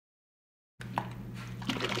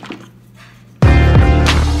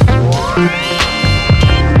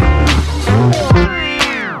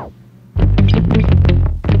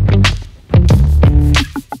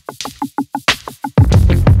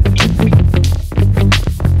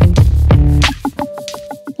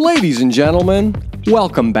Ladies and gentlemen,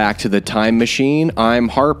 welcome back to the Time Machine. I'm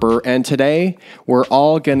Harper, and today we're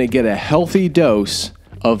all gonna get a healthy dose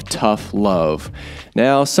of tough love.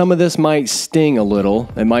 Now, some of this might sting a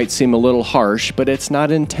little, it might seem a little harsh, but it's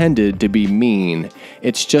not intended to be mean.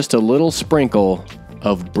 It's just a little sprinkle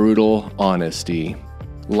of brutal honesty.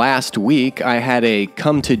 Last week, I had a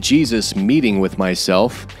come to Jesus meeting with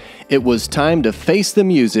myself. It was time to face the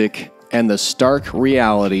music and the stark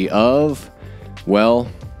reality of, well,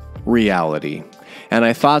 reality. And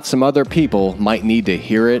I thought some other people might need to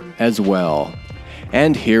hear it as well.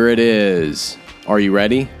 And here it is. Are you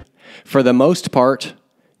ready? For the most part,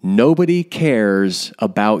 nobody cares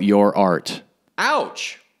about your art.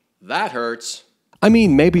 Ouch! That hurts. I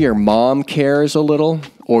mean, maybe your mom cares a little,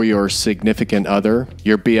 or your significant other,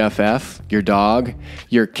 your BFF, your dog.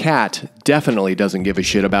 Your cat definitely doesn't give a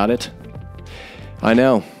shit about it. I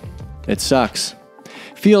know. It sucks.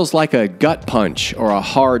 Feels like a gut punch or a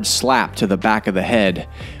hard slap to the back of the head,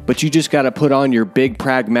 but you just gotta put on your big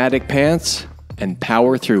pragmatic pants and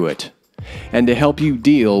power through it. And to help you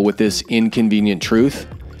deal with this inconvenient truth,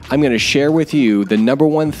 I'm gonna share with you the number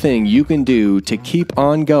one thing you can do to keep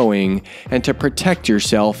on going and to protect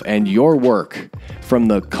yourself and your work from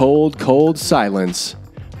the cold, cold silence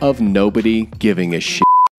of nobody giving a shit.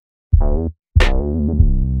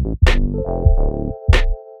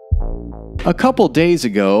 A couple days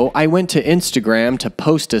ago, I went to Instagram to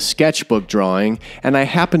post a sketchbook drawing, and I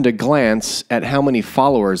happened to glance at how many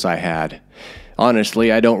followers I had.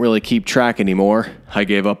 Honestly, I don't really keep track anymore. I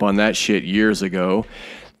gave up on that shit years ago.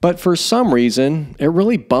 But for some reason, it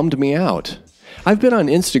really bummed me out. I've been on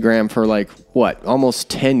Instagram for almost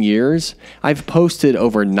 10 years. I've posted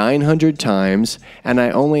over 900 times, and I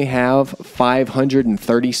only have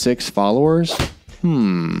 536 followers?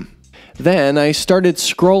 Then I started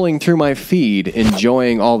scrolling through my feed,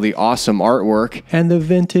 enjoying all the awesome artwork and the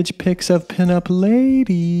vintage pics of pinup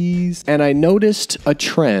ladies. And I noticed a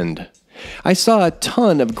trend. I saw a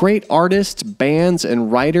ton of great artists, bands,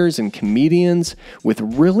 and writers and comedians with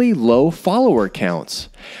really low follower counts.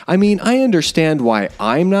 I mean, I understand why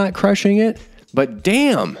I'm not crushing it, but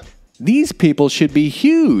damn, these people should be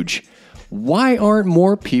huge. Why aren't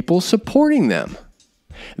more people supporting them?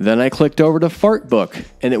 Then I clicked over to Fartbook,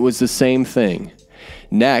 and it was the same thing.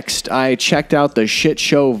 Next, I checked out the shit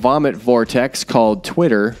show vomit vortex called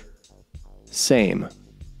Twitter. Same.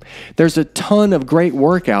 There's a ton of great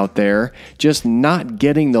work out there, just not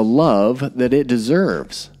getting the love that it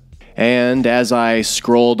deserves. And as I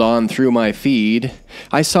scrolled on through my feed,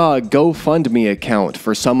 I saw a GoFundMe account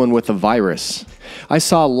for someone with a virus. I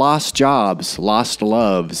saw lost jobs, lost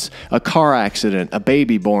loves, a car accident, a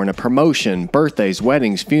baby born, a promotion, birthdays,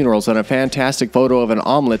 weddings, funerals, and a fantastic photo of an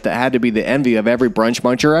omelet that had to be the envy of every brunch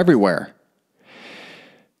muncher everywhere.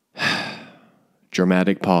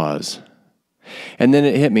 Dramatic pause. And then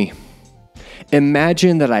it hit me.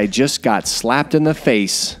 Imagine that I just got slapped in the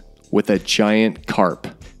face with a giant carp.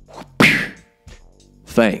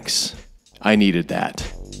 Thanks. I needed that.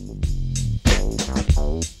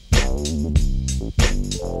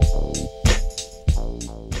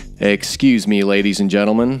 Excuse me, ladies and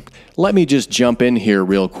gentlemen. Let me just jump in here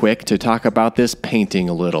real quick to talk about this painting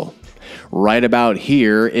a little. Right about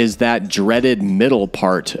here is that dreaded middle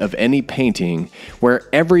part of any painting where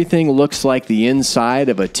everything looks like the inside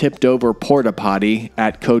of a tipped-over porta-potty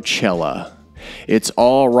at Coachella. It's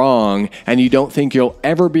all wrong, and you don't think you'll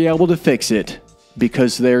ever be able to fix it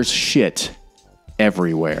because there's shit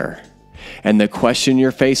everywhere. And the question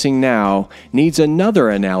you're facing now needs another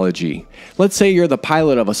analogy. Let's say you're the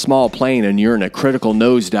pilot of a small plane and you're in a critical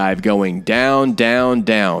nosedive going down, down,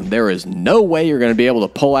 down. There is no way you're going to be able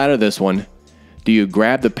to pull out of this one. Do you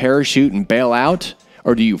grab the parachute and bail out?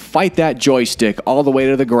 Or do you fight that joystick all the way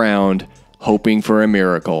to the ground, hoping for a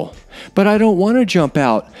miracle? But I don't want to jump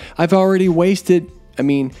out. I've already spent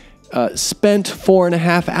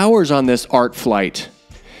 4.5 hours on this art flight.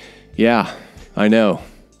 Yeah, I know.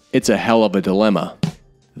 It's a hell of a dilemma.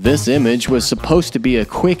 This image was supposed to be a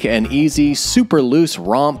quick and easy, super loose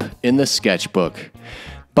romp in the sketchbook.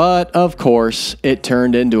 But, of course, it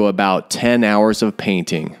turned into about 10 hours of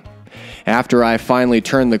painting. After I finally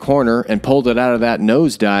turned the corner and pulled it out of that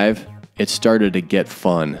nosedive, it started to get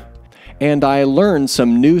fun. And I learned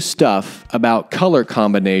some new stuff about color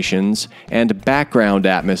combinations and background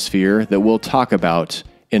atmosphere that we'll talk about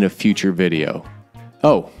in a future video.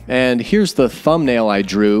 Oh, and here's the thumbnail I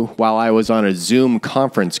drew while I was on a Zoom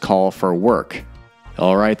conference call for work.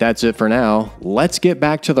 Alright, that's it for now. Let's get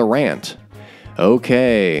back to the rant.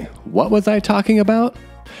 Okay, what was I talking about?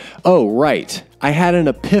 Oh, right. I had an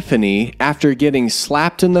epiphany after getting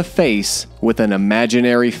slapped in the face with an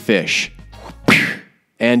imaginary fish.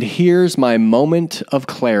 And here's my moment of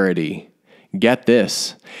clarity. Get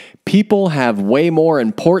this. People have way more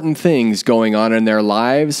important things going on in their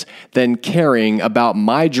lives than caring about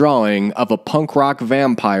my drawing of a punk rock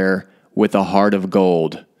vampire with a heart of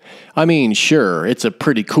gold. I mean, sure, it's a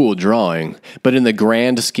pretty cool drawing, but in the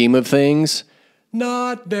grand scheme of things,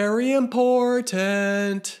 not very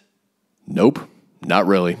important. Nope, not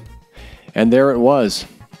really. And there it was.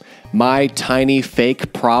 My tiny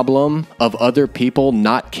fake problem of other people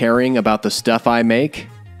not caring about the stuff I make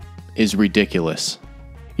is ridiculous.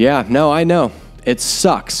 Yeah, no, I know. It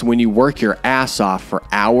sucks when you work your ass off for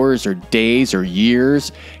hours or days or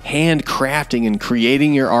years, handcrafting and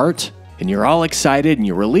creating your art, and you're all excited and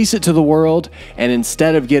you release it to the world, and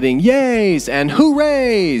instead of getting yays and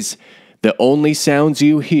hoorays, the only sounds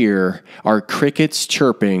you hear are crickets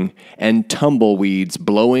chirping and tumbleweeds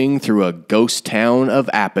blowing through a ghost town of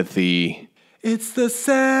apathy. It's the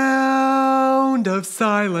sound of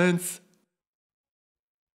silence.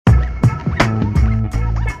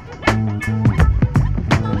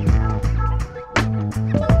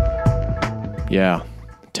 Yeah,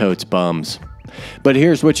 totes bums. But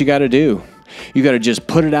here's what you gotta do. You gotta just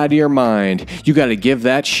put it out of your mind. You gotta give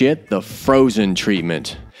that shit the Frozen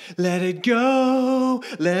treatment. Let it go,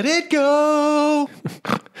 let it go.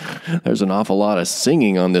 There's an awful lot of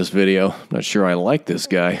singing on this video. Not sure I like this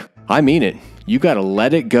guy. I mean it. You gotta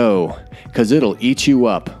let it go, 'cause it'll eat you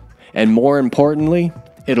up. And more importantly,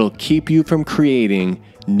 it'll keep you from creating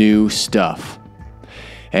new stuff.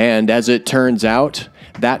 And as it turns out,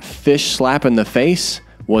 that fish slap in the face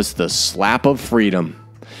was the slap of freedom.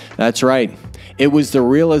 That's right. It was the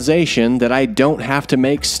realization that I don't have to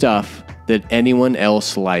make stuff that anyone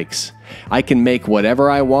else likes. I can make whatever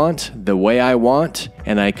I want, the way I want,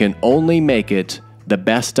 and I can only make it the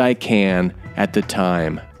best I can at the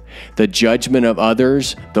time. The judgment of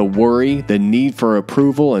others, the worry, the need for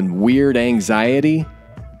approval, and weird anxiety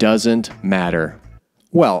doesn't matter.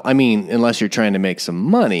 Well, I mean, unless you're trying to make some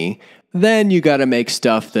money, then you gotta make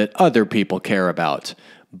stuff that other people care about.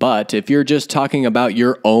 But if you're just talking about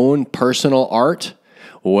your own personal art,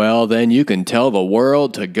 well, then you can tell the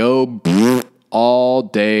world to go all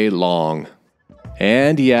day long.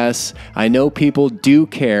 And yes, I know people do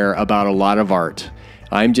care about a lot of art.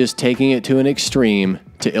 I'm just taking it to an extreme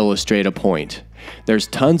to illustrate a point. There's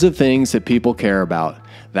tons of things that people care about.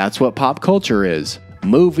 That's what pop culture is.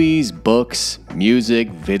 Movies, books,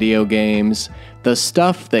 music, video games, the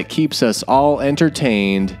stuff that keeps us all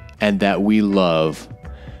entertained and that we love.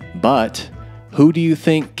 But who do you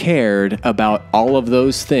think cared about all of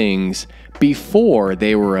those things before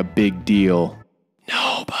they were a big deal?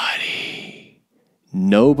 Nobody.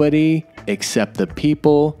 Nobody except the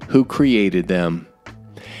people who created them.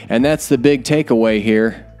 And that's the big takeaway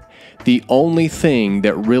here. The only thing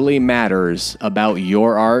that really matters about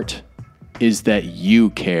your art is that you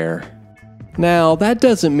care. Now, that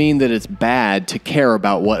doesn't mean that it's bad to care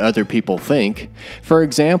about what other people think. For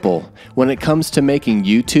example, when it comes to making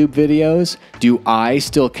YouTube videos, do I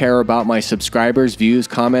still care about my subscribers, views,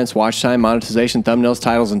 comments, watch time, monetization, thumbnails,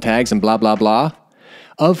 titles, and tags, and blah, blah, blah?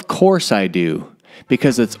 Of course I do,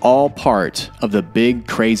 because it's all part of the big,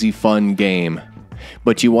 crazy, fun game.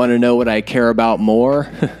 But you want to know what I care about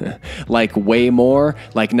more? Like way more?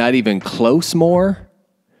 Like not even close more?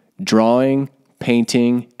 Drawing,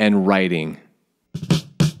 painting, and writing.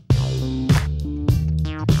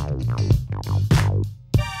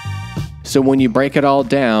 So when you break it all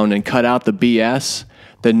down and cut out the BS,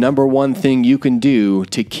 the number one thing you can do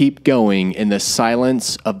to keep going in the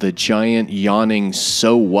silence of the giant yawning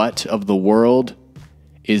so what of the world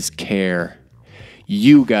is care.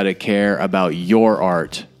 You gotta care about your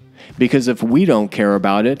art. Because if we don't care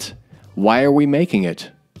about it, why are we making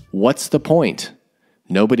it? What's the point?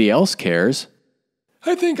 Nobody else cares.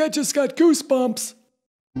 I think I just got goosebumps.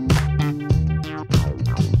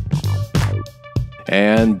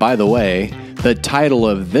 And by the way, the title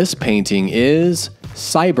of this painting is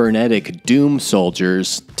Cybernetic Doom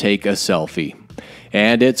Soldiers Take a Selfie.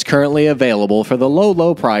 And it's currently available for the low,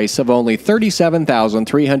 low price of only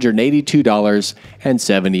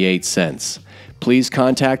 $37,382.78. Please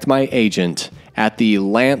contact my agent at the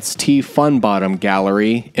Lance T. Funbottom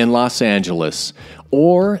Gallery in Los Angeles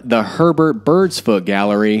or the Herbert Birdsfoot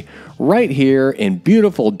Gallery right here in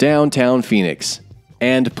beautiful downtown Phoenix.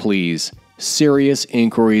 And please, Serious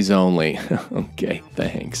inquiries only. Okay,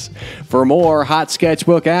 thanks. For more hot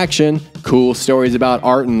sketchbook action, cool stories about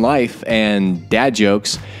art and life, and dad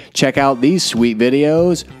jokes, check out these sweet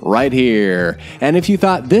videos right here. And if you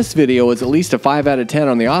thought this video was at least a 5 out of 10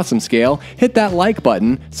 on the awesome scale, hit that like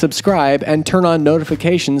button, subscribe, and turn on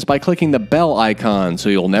notifications by clicking the bell icon so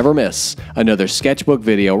you'll never miss another sketchbook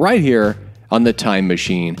video right here on the Time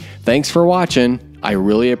Machine. Thanks for watching. I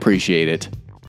really appreciate it.